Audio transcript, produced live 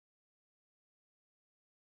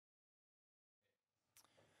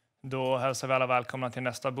Då hälsar vi alla välkomna till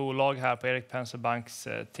nästa bolag här på Erik Banks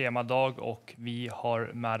Temadag, och vi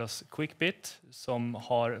har med oss Quickbit som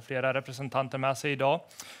har flera representanter med sig idag.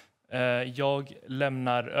 Jag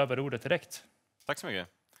lämnar över ordet direkt. Tack så mycket.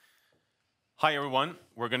 Hi everyone,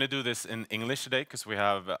 we're going to do this in English today because we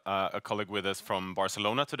have a colleague with us from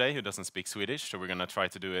Barcelona today who doesn't speak Swedish, so we're going to try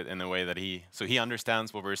to do it in a way that he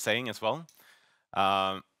understands what we're saying as well.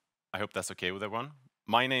 I hope that's okay with everyone.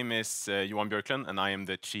 My name is Johan Björklund and I am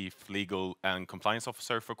the Chief Legal and Compliance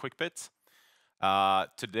Officer for Quickbit.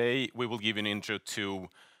 Today we will give you an intro to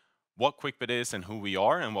what Quickbit is and who we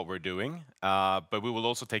are and what we're doing, but we will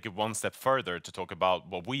also take it one step further to talk about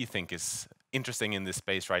what we think is interesting in this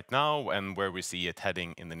space right now and where we see it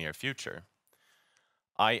heading in the near future.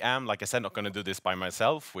 I am, like I said, not going to do this by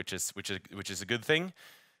myself, which is a good thing.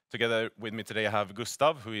 Together with me today I have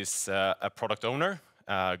Gustav, who is a product owner.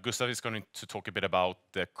 Gustav is going to talk a bit about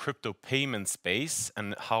the crypto payment space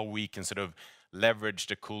and how we can sort of leverage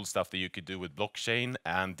the cool stuff that you could do with blockchain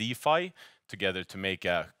and DeFi together to make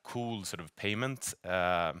a cool sort of payment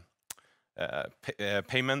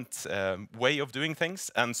way of doing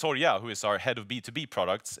things. And Sorya, who is our head of B2B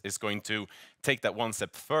products, is going to take that one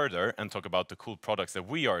step further and talk about the cool products that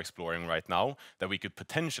we are exploring right now that we could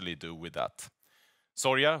potentially do with that.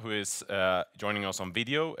 Sorya, who is joining us on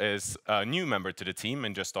video, is a new member to the team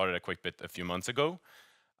and just started at Quickbit a few months ago.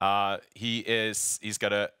 He's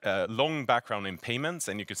got a long background in payments,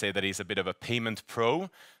 and you could say that he's a bit of a payment pro.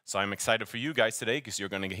 So I'm excited for you guys today because you're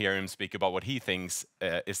going to hear him speak about what he thinks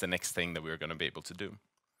is the next thing that we're going to be able to do.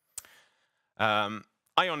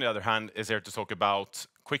 I, on the other hand, is here to talk about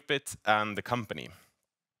Quickbit and the company.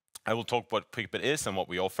 I will talk what Quickbit is and what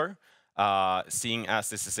we offer. Seeing as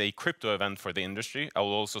this is a crypto event for the industry, I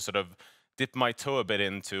will also sort of dip my toe a bit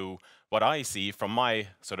into what I see from my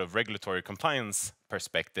sort of regulatory compliance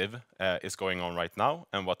perspective is going on right now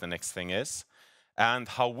and what the next thing is, and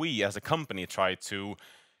how we as a company try to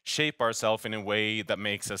shape ourselves in a way that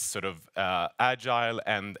makes us sort of agile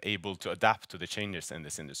and able to adapt to the changes in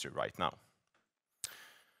this industry right now.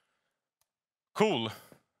 Cool.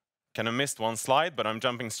 Kind of missed one slide, but I'm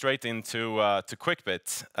jumping straight into to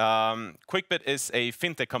Quickbit. Quickbit is a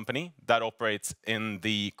fintech company that operates in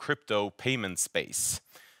the crypto payment space.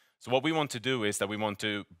 So what we want to do is that we want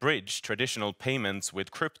to bridge traditional payments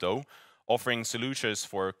with crypto, offering solutions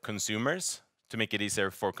for consumers to make it easier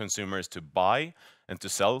for consumers to buy and to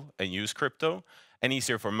sell and use crypto, and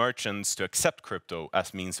easier for merchants to accept crypto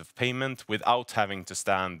as means of payment without having to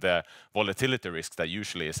stand the volatility risk that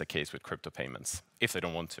usually is the case with crypto payments, if they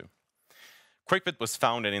don't want to. Quickbit was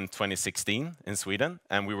founded in 2016 in Sweden,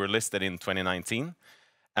 and we were listed in 2019.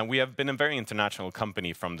 And we have been a very international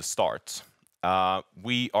company from the start.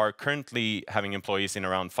 We are currently having employees in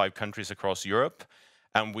around 5 countries across Europe,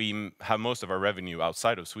 and we have most of our revenue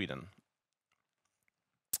outside of Sweden.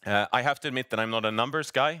 I have to admit that I'm not a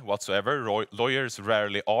numbers guy whatsoever. Lawyers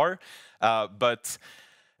rarely are, but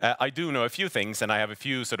I do know a few things, and I have a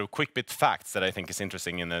few sort of Quickbit facts that I think is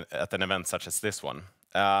interesting at an event such as this one.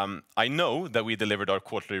 I know that we delivered our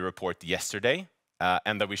quarterly report yesterday,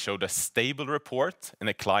 and that we showed a stable report in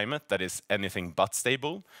a climate that is anything but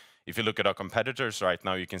stable. If you look at our competitors right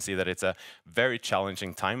now, you can see that it's a very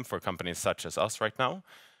challenging time for companies such as us right now.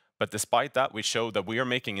 But despite that, we show that we are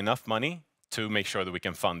making enough money to make sure that we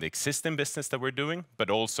can fund the existing business that we're doing, but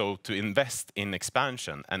also to invest in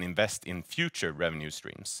expansion and invest in future revenue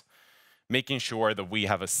streams, making sure that we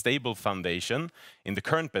have a stable foundation in the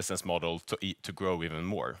current business model to grow even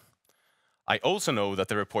more. I also know that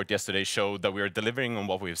the report yesterday showed that we are delivering on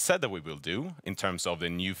what we've said that we will do in terms of the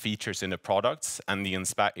new features in the products and the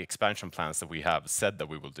expansion plans that we have said that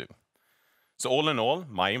we will do. So all in all,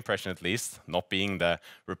 my impression at least, not being the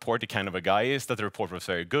reporty kind of a guy, is that the report was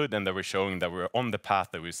very good and that we're showing that we're on the path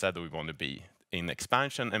that we said that we want to be in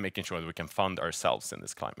expansion and making sure that we can fund ourselves in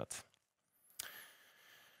this climate.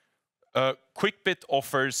 Quickbit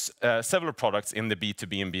offers several products in the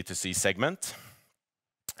B2B and B2C segment.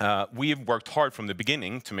 We've worked hard from the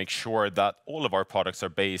beginning to make sure that all of our products are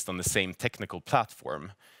based on the same technical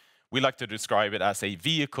platform. We like to describe it as a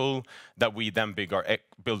vehicle that we then build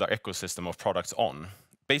our ecosystem of products on.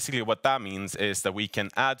 Basically what that means is that we can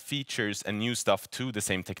add features and new stuff to the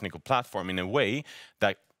same technical platform in a way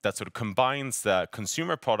that sort of combines the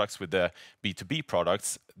consumer products with the B2B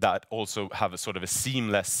products that also have a sort of a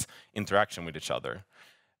seamless interaction with each other.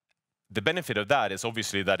 The benefit of that is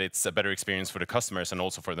obviously that it's a better experience for the customers and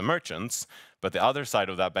also for the merchants, but the other side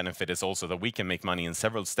of that benefit is also that we can make money in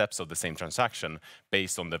several steps of the same transaction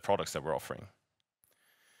based on the products that we're offering.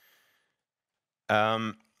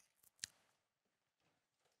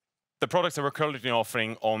 The products that we're currently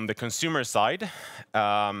offering on the consumer side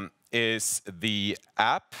is the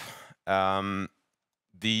app. On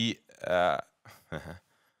the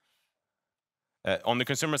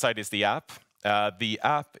consumer side is the app. The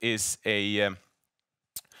app is a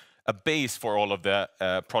base for all of the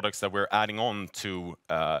products that we're adding on to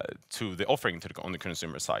the offering on the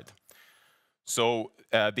consumer side. So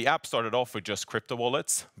the app started off with just crypto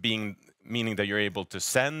wallets, meaning that you're able to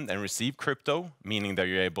send and receive crypto, meaning that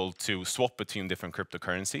you're able to swap between different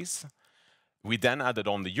cryptocurrencies. We then added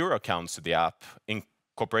on the Euro accounts to the app in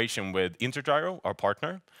cooperation with Intergyro, our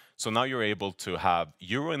partner. So now you're able to have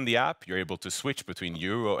Euro in the app, you're able to switch between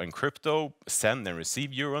Euro and crypto, send and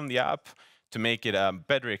receive Euro in the app to make it a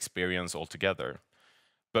better experience altogether.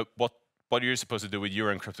 But what are you supposed to do with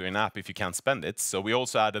Euro and crypto in app if you can't spend it? So we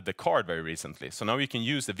also added the card very recently. So now you can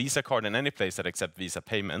use the Visa card in any place that accepts Visa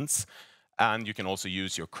payments. And you can also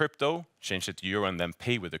use your crypto, change it to Euro, and then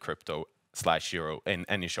pay with the crypto/Euro in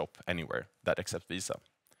any shop anywhere that accepts Visa.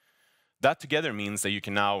 That together means that you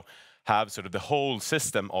can now have sort of the whole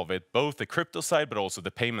system of it, both the crypto side, but also the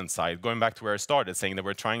payment side. Going back to where I started, saying that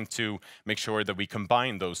we're trying to make sure that we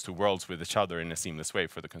combine those two worlds with each other in a seamless way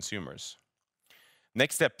for the consumers.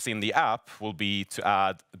 Next steps in the app will be to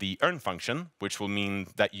add the earn function, which will mean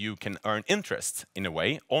that you can earn interest in a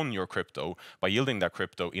way on your crypto by yielding that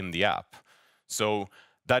crypto in the app. So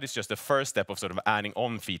that is just the first step of sort of adding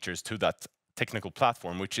on features to that technical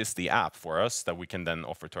platform, which is the app for us that we can then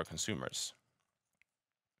offer to our consumers.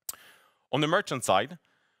 On the merchant side,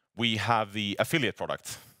 we have the affiliate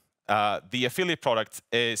product. The affiliate product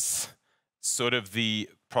is sort of the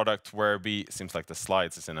product where seems like the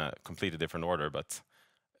slides is in a completely different order, but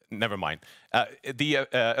never mind. The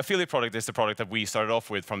affiliate product is the product that we started off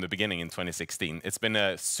with from the beginning in 2016. It's been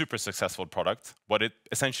a super successful product. What it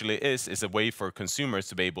essentially is a way for consumers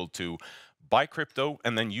to be able to buy crypto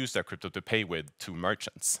and then use their crypto to pay with to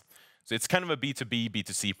merchants. So it's kind of a B2B,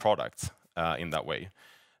 B2C product in that way.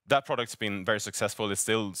 That product's been very successful. It's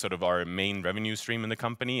still sort of our main revenue stream in the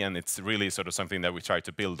company, and it's really sort of something that we try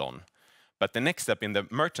to build on. But the next step in the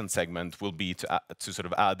merchant segment will be to sort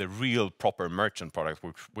of add a real proper merchant product,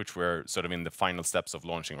 which we're sort of in the final steps of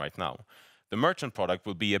launching right now. The merchant product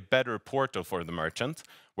will be a better portal for the merchant,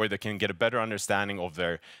 where they can get a better understanding of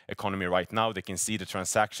their economy right now. They can see the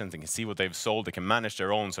transactions, they can see what they've sold, they can manage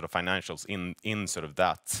their own sort of financials in sort of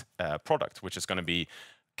that product, which is going to be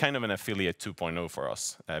kind of an affiliate 2.0 for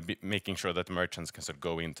us, making sure that the merchants can sort of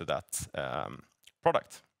go into that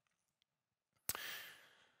product.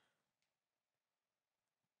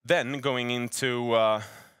 Then going into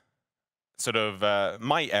sort of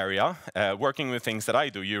my area, working with things that I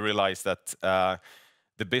do, you realize that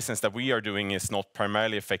the business that we are doing is not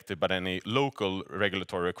primarily affected by any local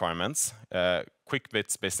regulatory requirements.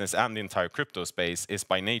 Quickbit's business and the entire crypto space is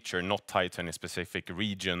by nature not tied to any specific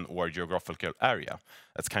region or geographical area.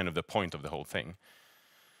 That's kind of the point of the whole thing.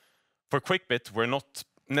 For Quickbit, we're not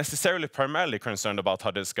necessarily primarily concerned about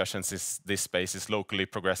how the discussions in this space is locally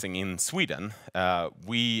progressing in Sweden.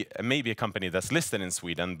 We may be a company that's listed in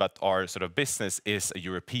Sweden, but our sort of business is a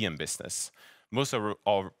European business. Most of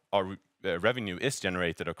our revenue is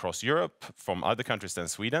generated across Europe from other countries than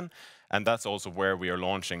Sweden, and that's also where we are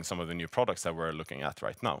launching some of the new products that we're looking at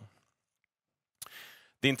right now.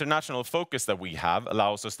 The international focus that we have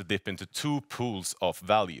allows us to dip into two pools of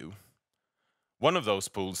value. One of those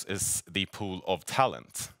pools is the pool of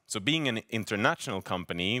talent. So being an international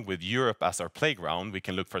company with Europe as our playground, we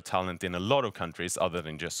can look for talent in a lot of countries other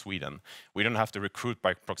than just Sweden. We don't have to recruit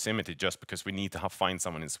by proximity just because we need to find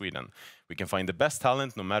someone in Sweden. We can find the best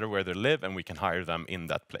talent no matter where they live, and we can hire them in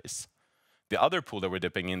that place. The other pool that we're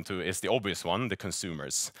dipping into is the obvious one, the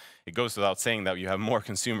consumers. It goes without saying that you have more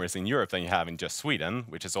consumers in Europe than you have in just Sweden,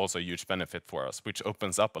 which is also a huge benefit for us, which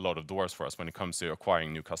opens up a lot of doors for us when it comes to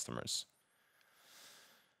acquiring new customers.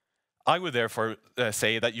 I would therefore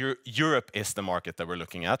say that Europe is the market that we're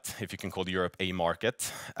looking at, if you can call Europe a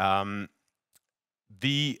market.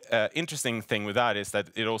 The interesting thing with that is that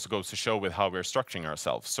it also goes to show with how we're structuring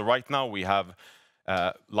ourselves. So right now we have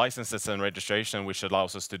licenses and registration, which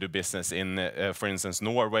allows us to do business in, for instance,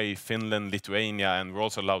 Norway, Finland, Lithuania, and we're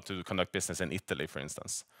also allowed to conduct business in Italy, for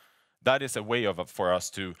instance. That is a way for us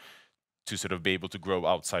to sort of be able to grow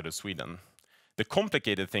outside of Sweden. The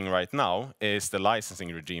complicated thing right now is the licensing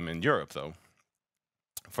regime in Europe, though.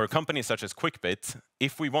 For a company such as Quickbit,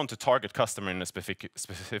 if we want to target customer in a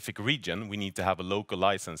specific region, we need to have a local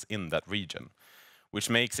license in that region, which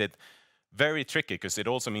makes it very tricky because it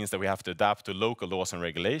also means that we have to adapt to local laws and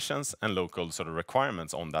regulations and local sort of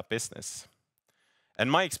requirements on that business. And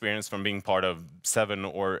my experience from being part of 7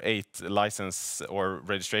 or 8 license or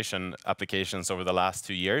registration applications over the last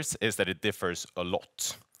 2 years is that it differs a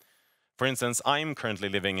lot. For instance, I'm currently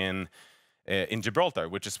living in Gibraltar,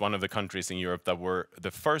 which is one of the countries in Europe that were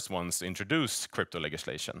the first ones to introduce crypto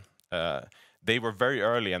legislation. They were very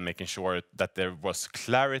early in making sure that there was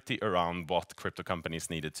clarity around what crypto companies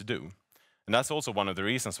needed to do. And that's also one of the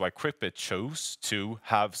reasons why Quickbit chose to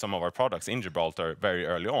have some of our products in Gibraltar very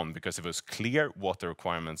early on, because it was clear what the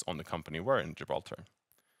requirements on the company were in Gibraltar.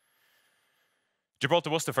 Gibraltar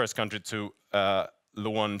was the first country to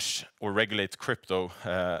launch or regulate crypto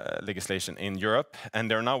legislation in Europe, and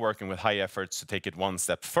they're now working with high efforts to take it one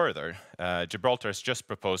step further. Gibraltar has just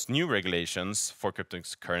proposed new regulations for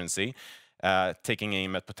cryptocurrency, taking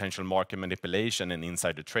aim at potential market manipulation and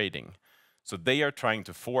insider trading. So they are trying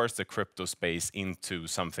to force the crypto space into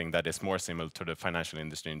something that is more similar to the financial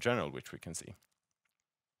industry in general, which we can see.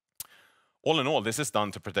 All in all, this is done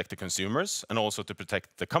to protect the consumers and also to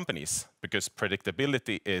protect the companies, because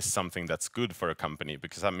predictability is something that's good for a company,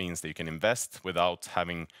 because that means that you can invest without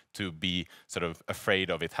having to be sort of afraid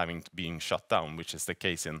of it being shut down, which is the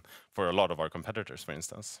case for a lot of our competitors, for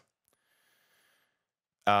instance.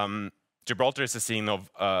 Gibraltar is a scene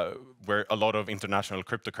of where a lot of international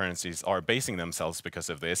cryptocurrencies are basing themselves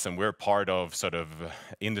because of this, and we're part of sort of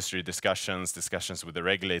industry discussions with the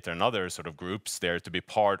regulator and other sort of groups there to be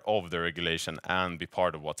part of the regulation and be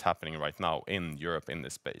part of what's happening right now in Europe in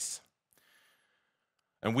this space.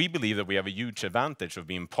 And we believe that we have a huge advantage of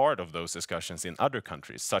being part of those discussions in other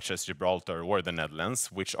countries, such as Gibraltar or the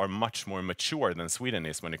Netherlands, which are much more mature than Sweden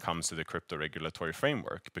is when it comes to the crypto regulatory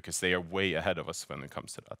framework, because they are way ahead of us when it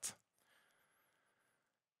comes to that.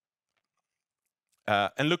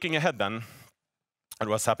 And looking ahead then at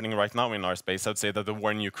what's happening right now in our space, I'd say that the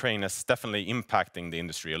war in Ukraine is definitely impacting the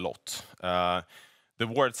industry a lot. The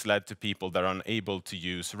war has led to people that are unable to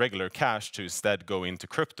use regular cash to instead go into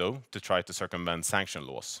crypto to try to circumvent sanction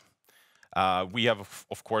laws. We have,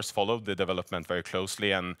 of course, followed the development very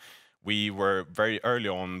closely, and we were very early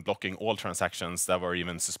on blocking all transactions that were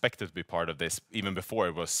even suspected to be part of this, even before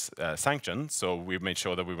it was sanctioned. So we made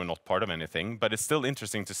sure that we were not part of anything. But it's still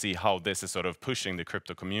interesting to see how this is sort of pushing the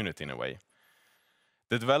crypto community in a way.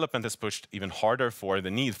 The development has pushed even harder for the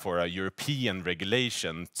need for a European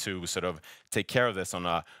regulation to sort of take care of this on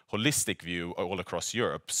a holistic view all across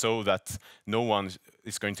Europe, so that no one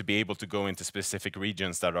is going to be able to go into specific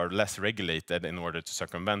regions that are less regulated in order to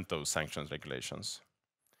circumvent those sanctions regulations.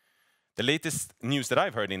 The latest news that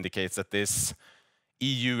I've heard indicates that this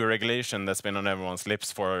EU regulation that's been on everyone's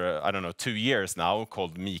lips for, I don't know, 2 years now,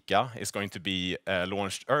 called MiCA, is going to be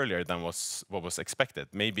launched earlier than what was expected.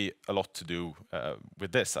 Maybe a lot to do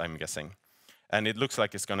with this, I'm guessing. And it looks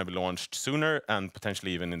like it's going to be launched sooner and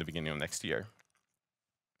potentially even in the beginning of next year.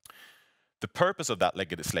 The purpose of that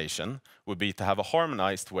legislation would be to have a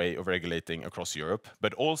harmonized way of regulating across Europe,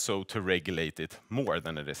 but also to regulate it more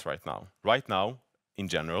than it is right now. Right now, in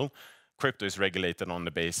general, crypto is regulated on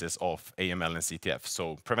the basis of AML and CTF,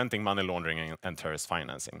 so preventing money laundering and terrorist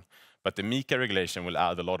financing. But the MiCA regulation will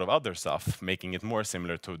add a lot of other stuff, making it more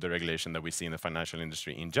similar to the regulation that we see in the financial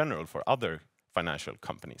industry in general for other financial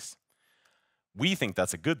companies. We think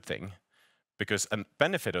that's a good thing, because a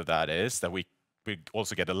benefit of that is that we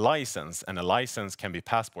also get a license, and a license can be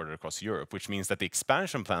passported across Europe, which means that the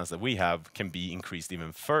expansion plans that we have can be increased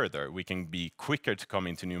even further. We can be quicker to come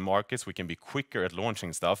into new markets, we can be quicker at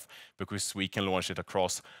launching stuff, because we can launch it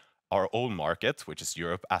across our own market, which is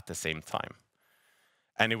Europe, at the same time.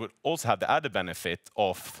 And it would also have the added benefit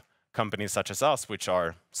of companies such as us, which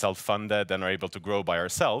are self-funded and are able to grow by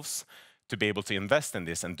ourselves, to be able to invest in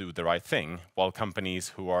this and do the right thing, while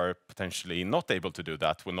companies who are potentially not able to do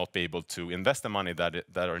that will not be able to invest the money that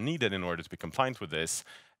are needed in order to be compliant with this,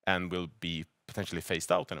 and will be potentially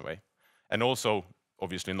phased out in a way. And also,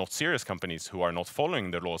 obviously, not serious companies who are not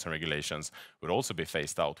following the laws and regulations will also be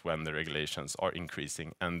phased out when the regulations are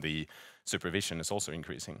increasing and the supervision is also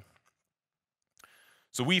increasing.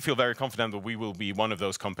 So we feel very confident that we will be one of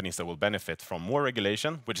those companies that will benefit from more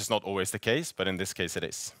regulation, which is not always the case, but in this case it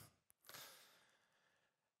is.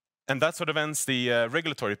 And that sort of ends the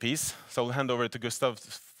regulatory piece. So I'll hand over to Gustav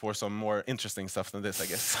for some more interesting stuff than this, I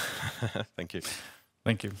guess. Thank you.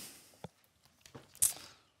 Thank you.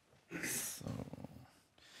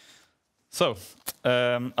 So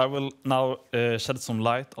I will now shed some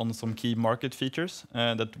light on some key market features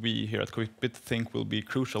that we here at Quickbit think will be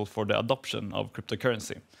crucial for the adoption of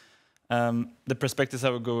cryptocurrency. The perspectives I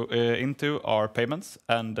will go into are payments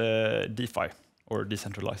and DeFi, or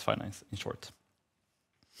decentralized finance in short.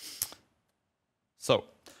 So,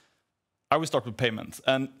 I will start with payments.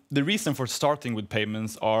 And the reason for starting with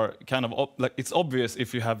payments are kind of like it's obvious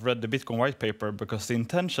if you have read the Bitcoin white paper, because the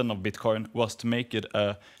intention of Bitcoin was to make it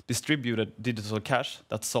a distributed digital cash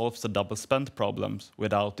that solves the double spend problems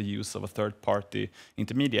without the use of a third-party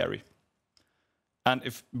intermediary. And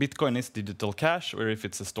if Bitcoin is digital cash, or if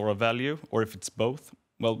it's a store of value, or if it's both,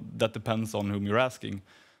 well, that depends on whom you're asking.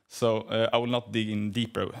 So I will not dig in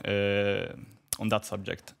deeper on that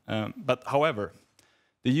subject. But however,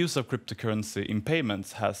 the use of cryptocurrency in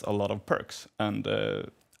payments has a lot of perks, and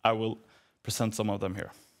I will present some of them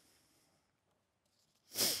here.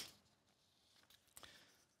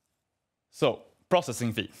 So,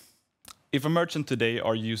 processing fee. If a merchant today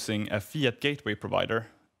are using a fiat gateway provider,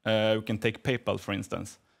 we can take PayPal for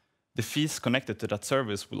instance, the fees connected to that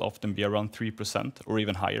service will often be around 3% or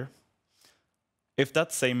even higher. If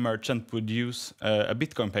that same merchant would use a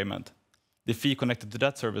Bitcoin payment, the fee connected to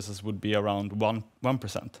that services would be around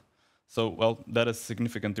 1%. So, well, that is a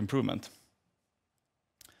significant improvement.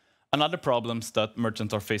 Another problems that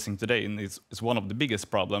merchants are facing today, and is one of the biggest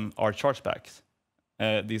problems, are chargebacks.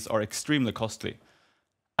 These are extremely costly.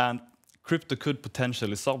 And crypto could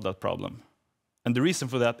potentially solve that problem. And the reason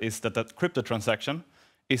for that is that that crypto transaction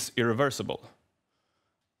is irreversible.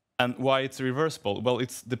 And why it's irreversible? Well,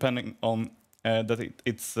 it's depending on that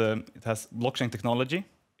it has blockchain technology,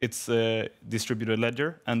 it's a distributed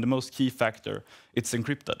ledger, and the most key factor, it's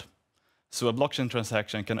encrypted. So a blockchain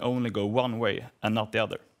transaction can only go one way and not the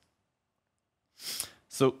other.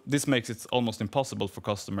 So this makes it almost impossible for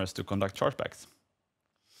customers to conduct chargebacks.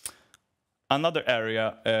 Another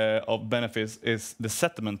area of benefits is the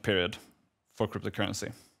settlement period for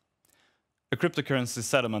cryptocurrency. A cryptocurrency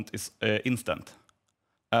settlement is instant.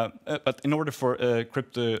 But in order for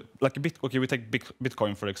crypto, like we take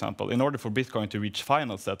Bitcoin for example. In order for Bitcoin to reach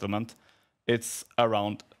final settlement, it's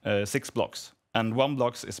around 6 blocks. And 1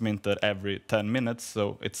 block is minted every 10 minutes,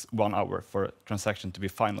 so it's 1 hour for a transaction to be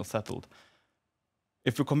final settled.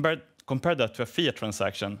 If we compare that to a fiat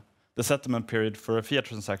transaction, the settlement period for a fiat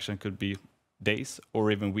transaction could be days or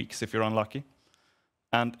even weeks if you're unlucky.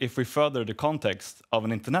 And if we further the context of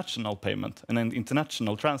an international payment, an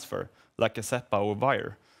international transfer, like a SEPA or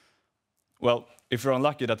wire, well, if you're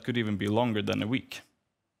unlucky, that could even be longer than a week.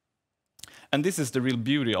 And this is the real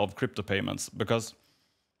beauty of crypto payments, because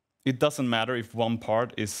it doesn't matter if one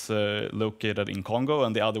part is located in Congo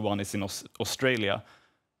and the other one is in Australia.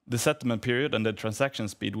 The settlement period and the transaction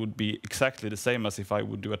speed would be exactly the same as if I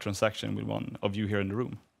would do a transaction with one of you here in the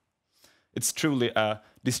room. It's truly a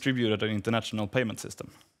distributed and international payment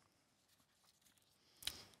system.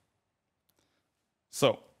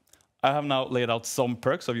 So, I have now laid out some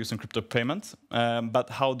perks of using crypto payments, but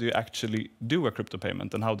how do you actually do a crypto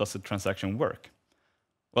payment and how does the transaction work?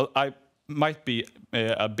 Well, I might be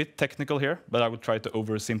a bit technical here, but I will try to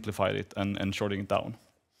oversimplify it and shorten it down.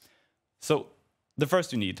 So, the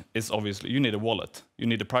first you need is obviously, you need a wallet. You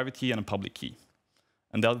need a private key and a public key.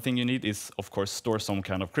 And the other thing you need is, of course, store some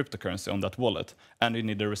kind of cryptocurrency on that wallet. And you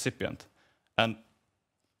need a recipient. And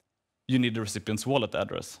you need the recipient's wallet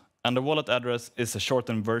address. And the wallet address is a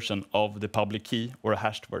shortened version of the public key or a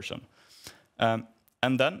hashed version.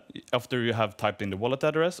 And then, after you have typed in the wallet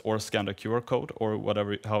address or scanned a QR code or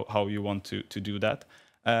whatever, how you want to do that,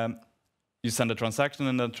 you send a transaction,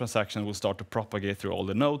 and the transaction will start to propagate through all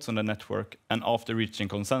the nodes on the network. And after reaching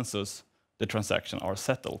consensus, the transactions are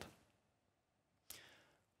settled.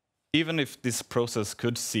 Even if this process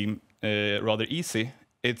could seem rather easy,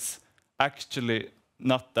 it's actually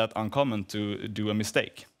not that uncommon to do a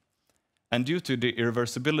mistake. And due to the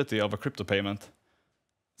irreversibility of a crypto payment,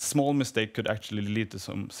 small mistake could actually lead to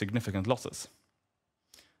some significant losses.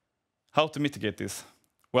 How to mitigate this?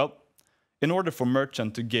 Well, in order for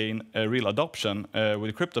merchant to gain a real adoption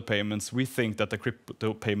with crypto payments, we think that the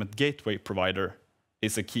crypto payment gateway provider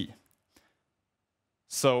is a key.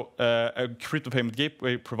 So a crypto payment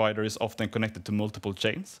gateway provider is often connected to multiple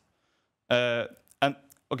chains. I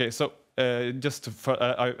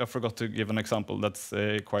forgot to give an example that's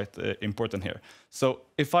quite important here. So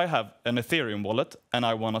if I have an Ethereum wallet and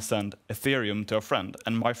I want to send Ethereum to a friend,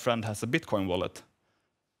 and my friend has a Bitcoin wallet,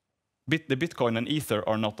 the Bitcoin and Ether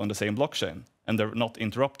are not on the same blockchain, and they're not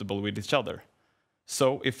interruptible with each other.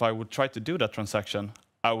 So if I would try to do that transaction,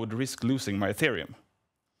 I would risk losing my Ethereum.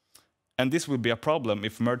 And this would be a problem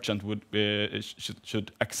if merchant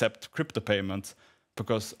should accept crypto payments,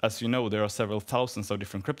 because as you know, there are several thousands of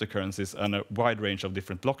different cryptocurrencies and a wide range of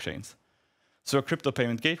different blockchains. So a crypto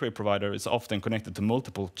payment gateway provider is often connected to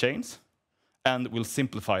multiple chains and will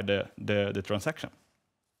simplify the transaction.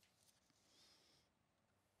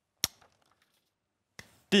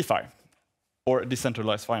 DeFi, or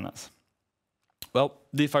decentralized finance. Well,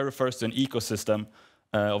 DeFi refers to an ecosystem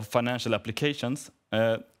of financial applications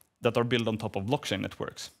that are built on top of blockchain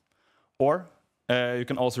networks. Or you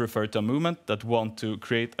can also refer to a movement that want to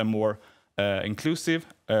create a more inclusive,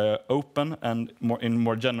 open, and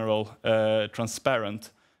more general,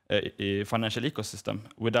 transparent financial ecosystem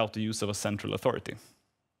without the use of a central authority.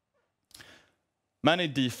 Many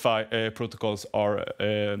DeFi protocols are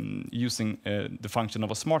using the function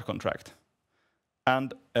of a smart contract.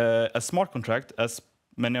 And a smart contract, as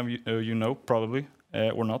many of you know probably,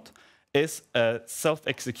 or not, is a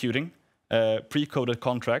self-executing, pre-coded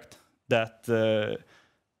contract that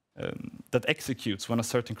executes when a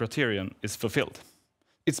certain criterion is fulfilled.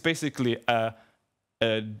 It's basically a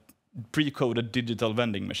pre-coded digital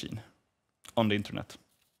vending machine on the internet.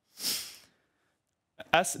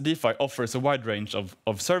 As DeFi offers a wide range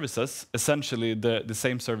of services, essentially the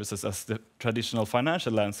same services as the traditional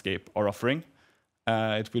financial landscape are offering,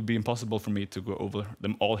 it would be impossible for me to go over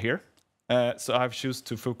them all here. So I've chosen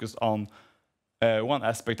to focus on one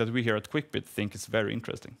aspect that we here at Quickbit think is very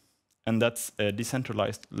interesting, and that's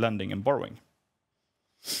decentralized lending and borrowing.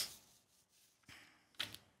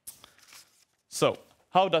 So,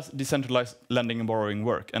 how does decentralized lending and borrowing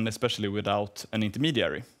work, and especially without an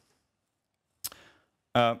intermediary?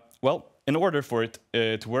 Well, in order for it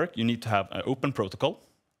to work, you need to have an open protocol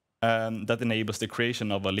that enables the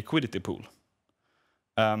creation of a liquidity pool.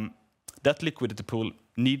 That liquidity pool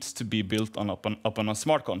needs to be built upon a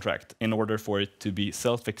smart contract in order for it to be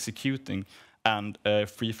self-executing and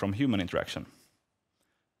free from human interaction.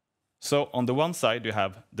 So on the one side, you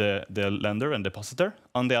have the lender and depositor.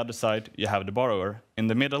 On the other side, you have the borrower. In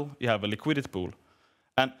the middle, you have a liquidity pool.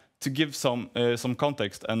 And to give some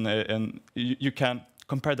context, and you can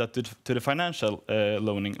compare that to the financial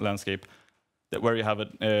loaning landscape, where you have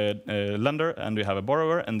a lender and you have a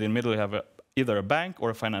borrower, and in the middle you have either a bank or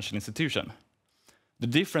a financial institution. The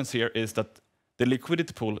difference here is that the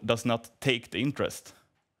liquidity pool does not take the interest.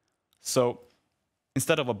 So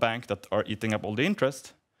instead of a bank that are eating up all the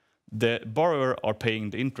interest, the borrower are paying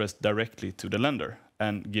the interest directly to the lender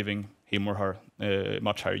and giving him or her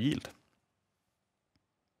much higher yield.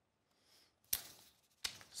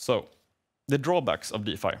 So the drawbacks of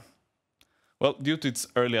DeFi. Well, due to its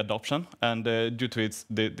early adoption and due to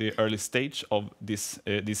the early stage of this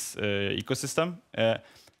ecosystem,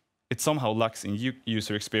 it somehow lacks in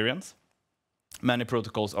user experience. Many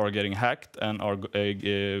protocols are getting hacked and are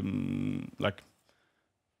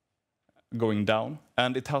going down,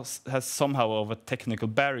 and it has somehow of a technical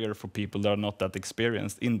barrier for people that are not that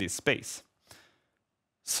experienced in this space.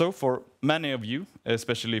 So for many of you,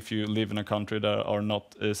 especially if you live in a country that are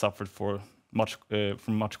not suffered from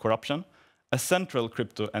much corruption, a central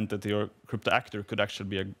crypto entity or crypto actor could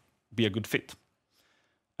actually be a good fit.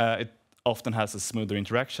 It often has a smoother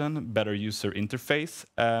interaction, better user interface,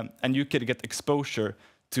 and you could get exposure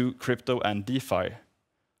to crypto and DeFi,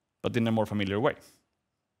 but in a more familiar way.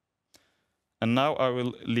 And now I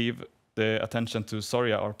will leave the attention to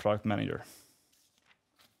Sorya, our product manager.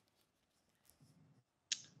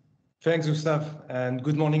 Thanks, Gustav, and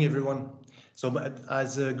good morning, everyone. So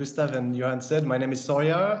as Gustav and Johan said, my name is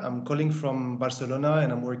Sorya. I'm calling from Barcelona,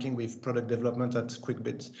 and I'm working with product development at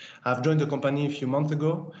Quickbit. I've joined the company a few months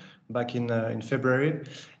ago, back in February,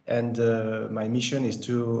 and my mission is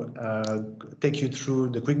to take you through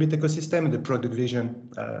the Quickbit ecosystem and the product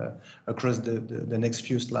vision across the next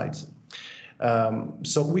few slides.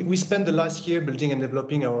 So we spent the last year building and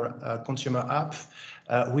developing our consumer app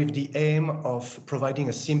with the aim of providing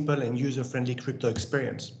a simple and user-friendly crypto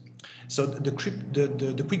experience. So the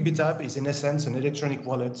Quickbit app is in essence an electronic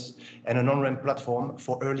wallet and an on-ramp platform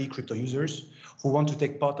for early crypto users who want to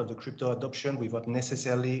take part of the crypto adoption without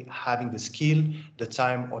necessarily having the skill, the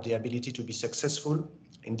time, or the ability to be successful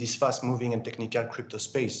in this fast-moving and technical crypto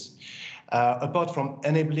space. Apart from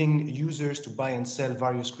enabling users to buy and sell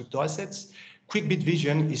various crypto assets, Quickbit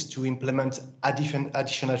vision is to implement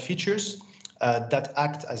additional features that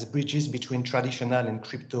act as bridges between traditional and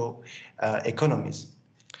crypto economies.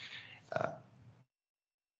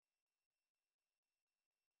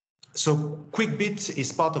 So Quickbit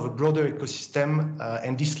is part of a broader ecosystem,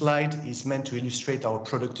 and this slide is meant to illustrate our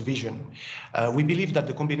product vision. We believe that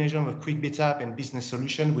the combination of Quickbit app and business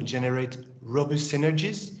solution will generate robust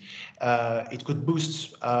synergies. It could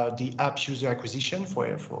boost the app user acquisition,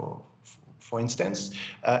 for instance,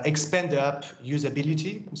 expand the app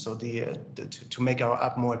usability, so to make our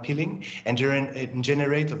app more appealing, and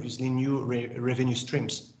generate obviously new revenue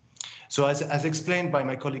streams. So as explained by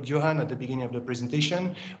my colleague Johan at the beginning of the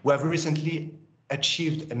presentation, we have recently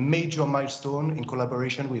achieved a major milestone in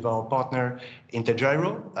collaboration with our partner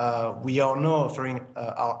Integyro. We are now offering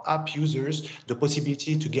our app users the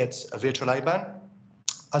possibility to get a virtual IBAN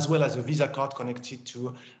as well as a Visa card connected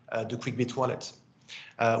to the Quickbit wallet.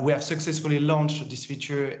 We have successfully launched this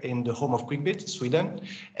feature in the home of Quickbit, Sweden,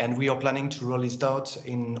 and we are planning to roll it out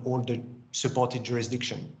in all the supported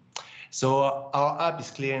jurisdictions. So our app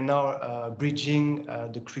is clearly now bridging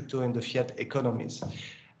the crypto and the fiat economies.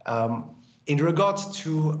 In regards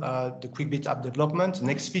to the Quickbit app development,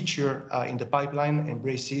 next feature in the pipeline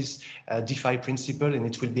embraces DeFi principle, and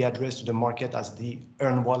it will be addressed to the market as the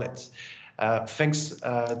Earn wallet. Thanks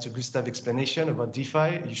to Gustav's explanation about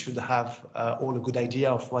DeFi, you should have all a good idea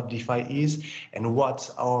of what DeFi is and what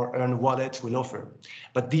our Earn wallet will offer.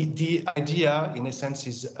 But the idea, in a sense,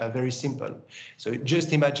 is very simple. So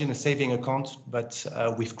just imagine a saving account, but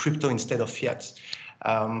with crypto instead of fiat.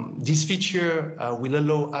 This feature will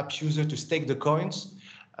allow app users to stake the coins,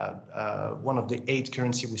 one of the 8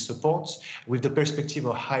 currencies we support, with the perspective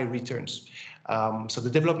of high returns. So the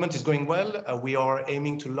development is going well. We are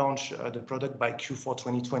aiming to launch the product by Q4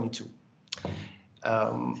 2022.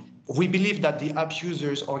 We believe that the app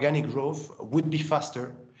users' organic growth would be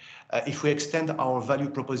faster if we extend our value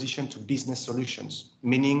proposition to business solutions,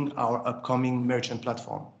 meaning our upcoming merchant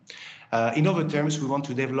platform. In other terms, we want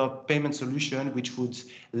to develop payment solution which would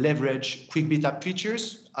leverage Quickbit app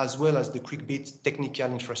features as well as the Quickbit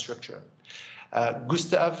technical infrastructure.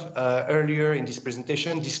 Gustav, earlier in this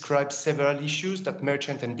presentation, described several issues that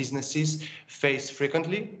merchants and businesses face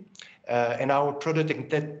frequently. And our product and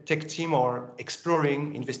tech team are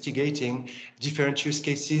exploring, investigating different use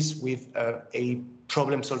cases with a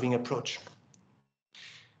problem-solving approach.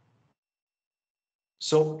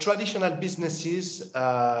 So traditional businesses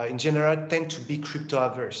in general tend to be crypto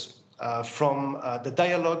averse. From the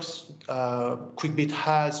dialogues Quickbit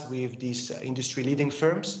has with these industry leading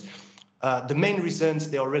firms, the main reasons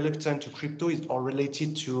they are reluctant to crypto are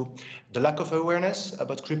related to the lack of awareness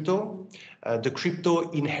about crypto, the crypto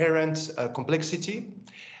inherent complexity,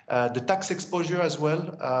 the tax exposure as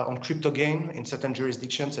well on crypto gain in certain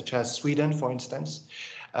jurisdictions such as Sweden, for instance,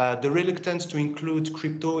 the reluctance to include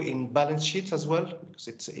crypto in balance sheets as well,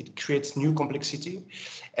 because it creates new complexity,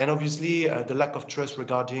 and obviously the lack of trust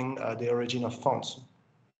regarding the origin of funds.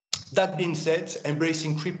 That being said,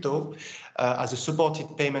 embracing crypto as a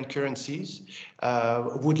supported payment currencies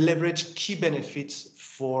would leverage key benefits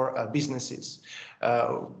for businesses.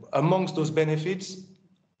 Amongst those benefits,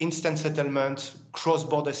 instant settlement,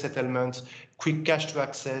 cross-border settlement, quick cash to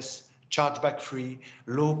access, chargeback free,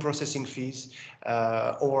 low processing fees,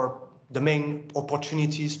 or the main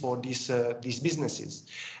opportunities for these businesses.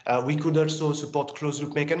 We could also support closed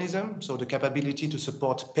loop mechanism, so the capability to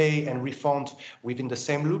support pay and refund within the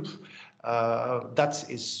same loop. That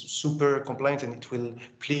is super compliant, and it will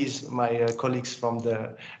please my colleagues from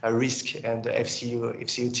the risk and the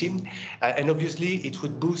FCU team. And obviously, it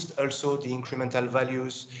would boost also the incremental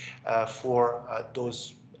values for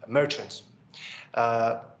those merchants.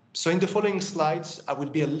 So in the following slides, I will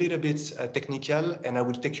be a little bit technical, and I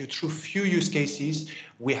will take you through few use cases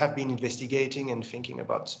we have been investigating and thinking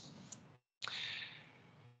about.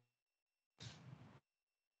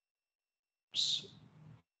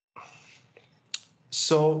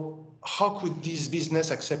 So how could this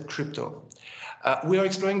business accept crypto? We are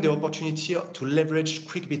exploring the opportunity to leverage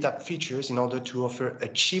Quickbit app features in order to offer a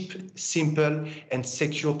cheap, simple, and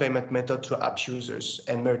secure payment method to app users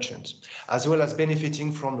and merchants, as well as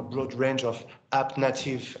benefiting from a broad range of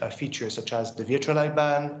app-native features such as the virtual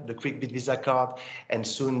IBAN, the Quickbit Visa card, and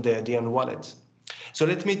soon the Earn wallet. So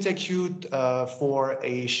let me take you for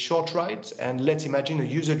a short ride, and let's imagine a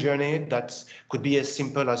user journey that could be as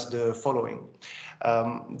simple as the following.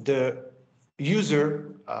 The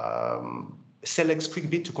user selects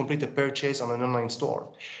Quickbit to complete a purchase on an online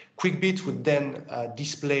store. Quickbit would then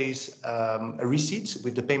displays a receipt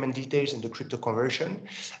with the payment details and the crypto conversion,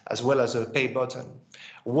 as well as a pay button.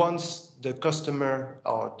 Once the customer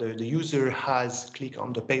or the user has clicked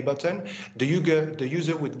on the pay button, the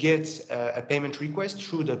user would get a payment request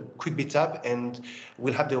through the Quickbit app and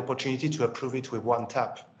will have the opportunity to approve it with one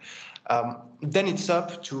tap. Then it's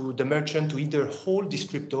up to the merchant to either hold this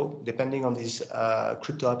crypto, depending on his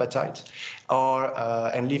crypto appetite, or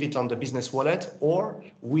and leave it on the business wallet, or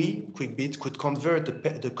we, Quickbit, could convert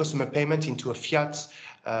the customer payment into a fiat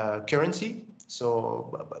currency.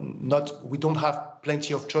 So we don't have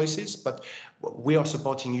plenty of choices, but we are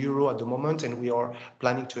supporting Euro at the moment, and we are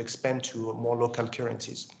planning to expand to more local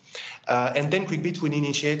currencies. And then Quickbit will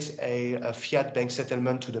initiate a fiat bank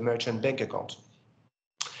settlement to the merchant bank account.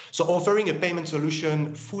 So offering a payment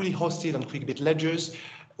solution fully hosted on Quickbit ledgers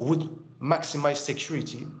would maximize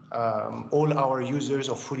security. All our users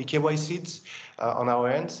are fully KYC'd on our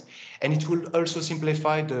end, and it will also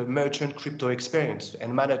simplify the merchant crypto experience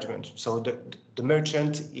and management. So the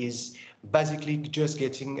merchant is basically just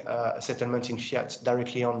getting a settlement in fiat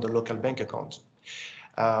directly on the local bank account.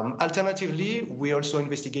 Alternatively, we're also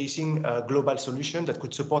investigating a global solution that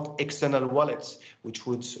could support external wallets, which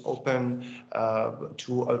would open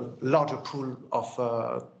to a larger pool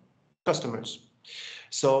of customers.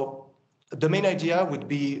 So the main idea would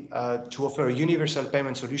be to offer a universal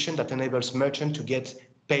payment solution that enables merchants to get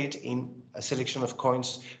paid in a selection of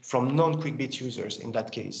coins from non-Quickbit users in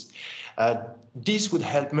that case. This would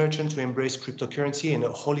help merchants to embrace cryptocurrency in a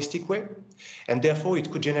holistic way, and therefore it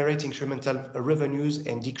could generate incremental revenues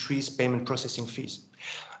and decrease payment processing fees.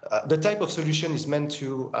 The type of solution is meant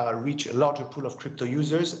to reach a larger pool of crypto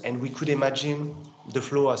users, and we could imagine the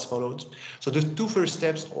flow as follows. So the two first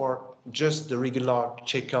steps are just the regular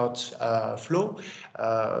checkout flow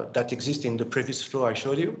that exists in the previous flow I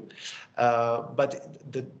showed you. But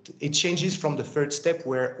it changes from the third step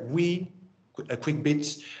where we,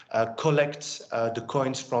 Quickbit, collect the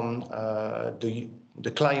coins from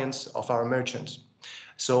the clients of our merchants.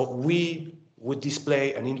 So we would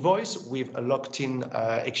display an invoice with a locked-in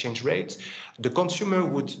exchange rate. The consumer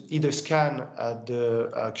would either scan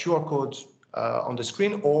the QR code on the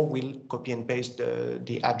screen, or will copy and paste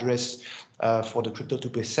the address for the crypto to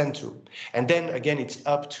be sent to. And then again, it's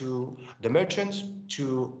up to the merchant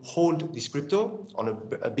to hold this crypto on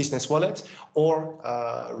a business wallet, or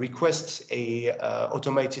request a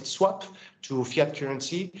automated swap to fiat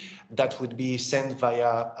currency that would be sent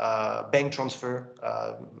via bank transfer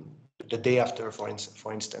the day after, for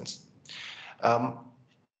instance.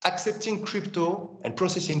 Accepting crypto and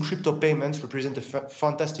processing crypto payments represent a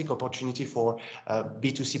fantastic opportunity for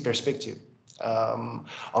B2C perspective.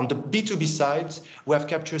 On the B2B side, we have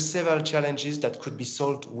captured several challenges that could be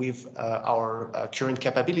solved with our current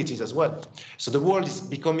capabilities as well. So the world is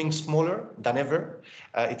becoming smaller than ever.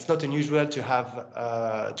 It's not unusual to have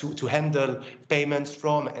to handle payments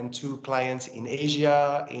from and to clients in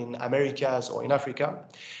Asia, in Americas, or in Africa.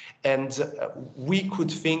 And we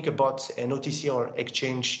could think about an OTC or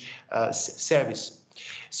exchange service.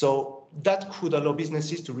 So that could allow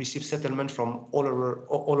businesses to receive settlement from all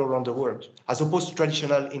around the world. As opposed to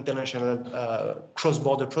traditional international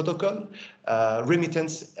cross-border protocol,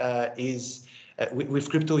 remittance with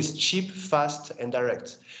crypto is cheap, fast, and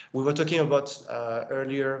direct. We were talking about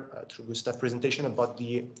earlier through Gustav's presentation about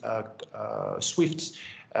the SWIFT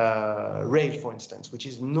rail, for instance, which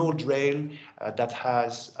is node rail that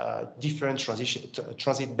has different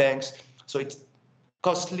transit banks. So it's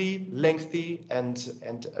costly, lengthy, and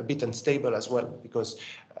a bit unstable as well, because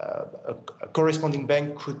a corresponding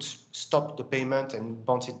bank could stop the payment and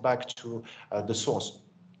bounce it back to the source.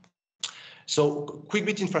 So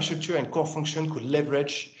Quickbit infrastructure and core function could be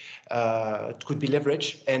leveraged,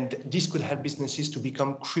 and this could help businesses to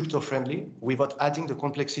become crypto-friendly without adding the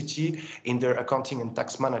complexity in their accounting and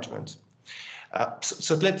tax management.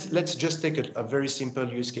 So let's just take a very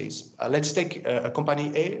simple use case. Let's take a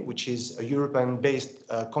company A, which is a European-based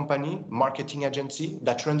company, marketing agency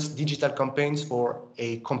that runs digital campaigns for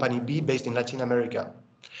a company B based in Latin America.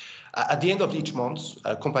 At the end of each month,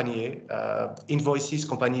 company A invoices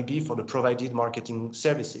company B for the provided marketing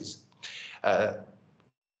services.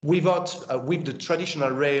 With the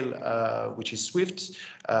traditional rail, which is SWIFT,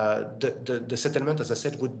 the settlement, as I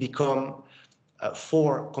said, would become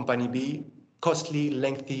for company B costly,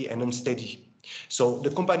 lengthy, and unsteady. So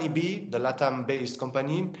the company B, the LATAM-based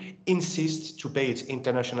company, insists to pay its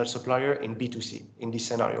international supplier in B2C in this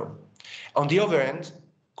scenario. On the other end,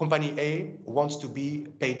 company A wants to be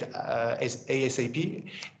paid as ASAP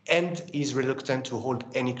and is reluctant to hold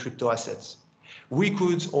any crypto assets. We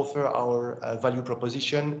could offer our value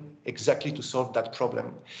proposition exactly to solve that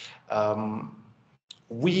problem.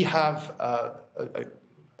 We have a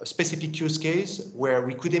specific use case where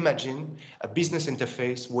we could imagine a business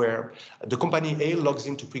interface where the company A logs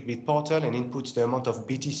into Quickbit portal and inputs the amount of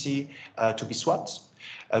BTC to be swapped.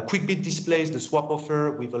 Quickbit displays the swap offer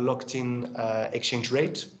with a locked-in exchange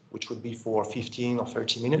rate, which would be for 15 or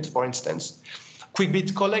 30 minutes, for instance.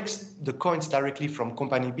 Quickbit collects the coins directly from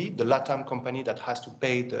company B, the LATAM company that has to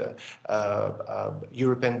pay the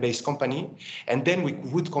European-based company, and then we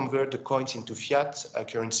would convert the coins into fiat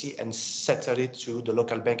currency and settle it to the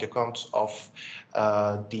local bank account of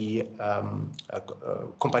the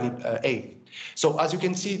company A. So as you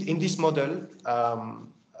can see in this model,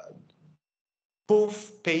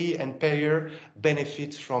 both payee and payer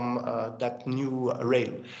benefit from that new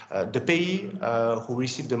rail. The payee who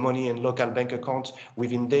receive the money in local bank account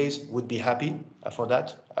within days would be happy for that,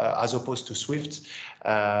 as opposed to SWIFT,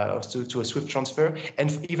 to a SWIFT transfer. And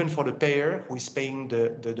even for the payer who is paying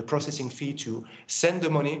the processing fee to send the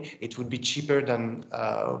money, it would be cheaper than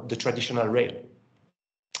the traditional rail.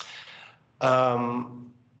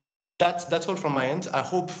 That's all from my end. I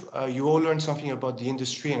hope you all learned something about the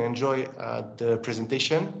industry and enjoy the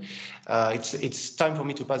presentation. It's time for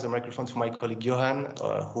me to pass the microphone to my colleague Johan,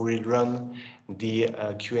 who will run the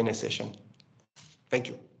Q&A session. Thank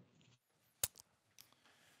you.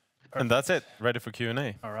 And that's it, ready for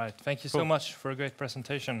Q&A. All right, thank you so much for a great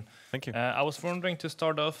presentation. Thank you. I was wondering, to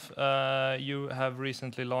start off, you have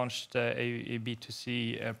recently launched a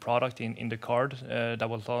B2C product in the card that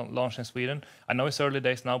was launched in Sweden. I know it's early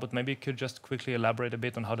days now, but maybe you could just quickly elaborate a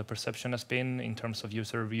bit on how the perception has been in terms of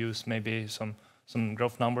user reviews, maybe some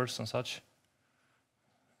growth numbers and such.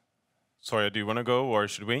 Sorry, do you want to go or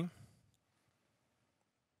should we?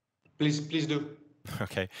 Please do.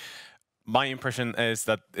 Okay. My impression is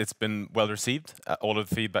that it's been well received. All of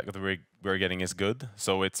the feedback that we're getting is good.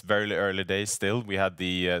 So it's very early days still. We had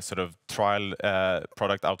the sort of trial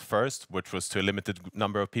product out first, which was to a limited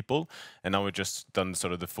number of people. And now we've just done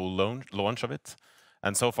sort of the full launch of it.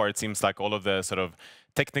 And so far, it seems like all of the sort of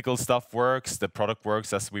technical stuff works, the product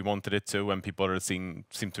works as we wanted it to, and people are seem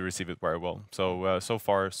to receive it very well. So, so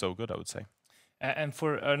far, so good, I would say. And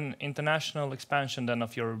for an international expansion then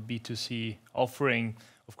of your B2C offering,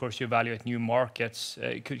 of course, you evaluate new markets.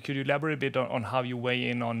 Could you elaborate a bit on how you weigh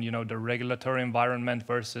in on the regulatory environment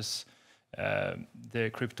versus the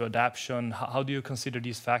crypto adoption? How do you consider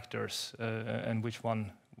these factors, and which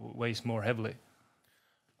one weighs more heavily?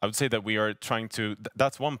 I would say that we are trying to,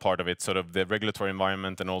 that's one part of it, sort of the regulatory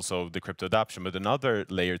environment and also the crypto adoption. But another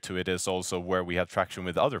layer to it is also where we have traction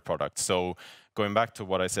with other products. So going back to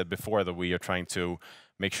what I said before, that we are trying to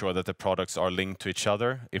make sure that the products are linked to each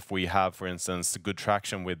other. If we have, for instance, good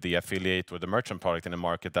traction with the affiliate or the merchant product in the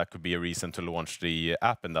market, that could be a reason to launch the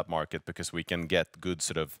app in that market, because we can get good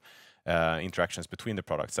sort of interactions between the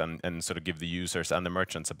products and sort of give the users and the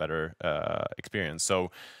merchants a better experience.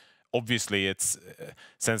 So obviously, it's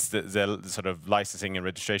since the sort of licensing and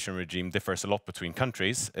registration regime differs a lot between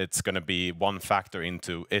countries, it's going to be one factor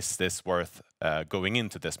into, is this worth going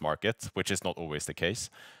into this market, which is not always the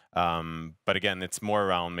case. But again, it's more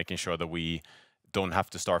around making sure that we don't have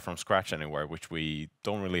to start from scratch anywhere, which we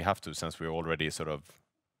don't really have to, since we're already sort of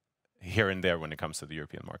here and there when it comes to the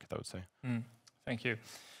European market, I would say. Thank you.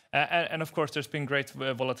 And of course, there's been great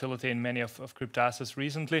volatility in many of crypto assets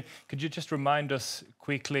recently. Could you just remind us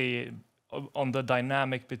quickly on the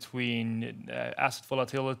dynamic between asset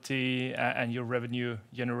volatility and your revenue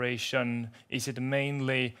generation? Is it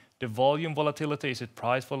mainly the volume volatility? Is it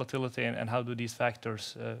price volatility? And how do these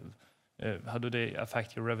factors, how do they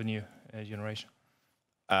affect your revenue generation?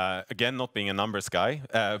 Again, not being a numbers guy,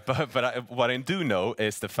 but what I do know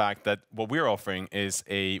is the fact that what we're offering is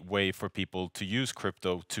a way for people to use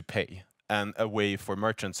crypto to pay, and a way for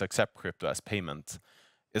merchants to accept crypto as payment.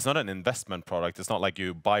 It's not an investment product. It's not like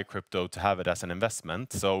you buy crypto to have it as an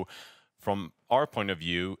investment. So from our point of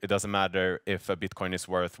view, it doesn't matter if a Bitcoin is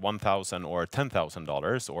worth $1,000 or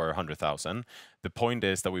 $10,000 or $100,000. The point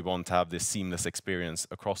is that we want to have this seamless experience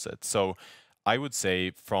across it. So I would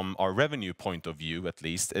say from our revenue point of view, at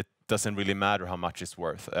least, it doesn't really matter how much it's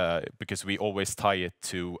worth, because we always tie it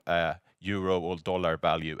to a euro or dollar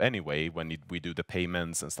value anyway when we do the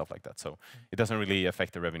payments and stuff like that. So it doesn't really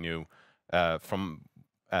affect the revenue from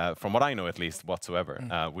what I know, at least,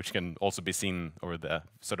 whatsoever, which can also be seen over the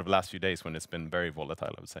sort of last few days when it's been very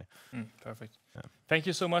volatile, I would say. Perfect. Yeah. Thank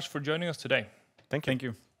you so much for joining us today. Thank you. Thank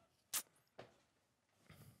you.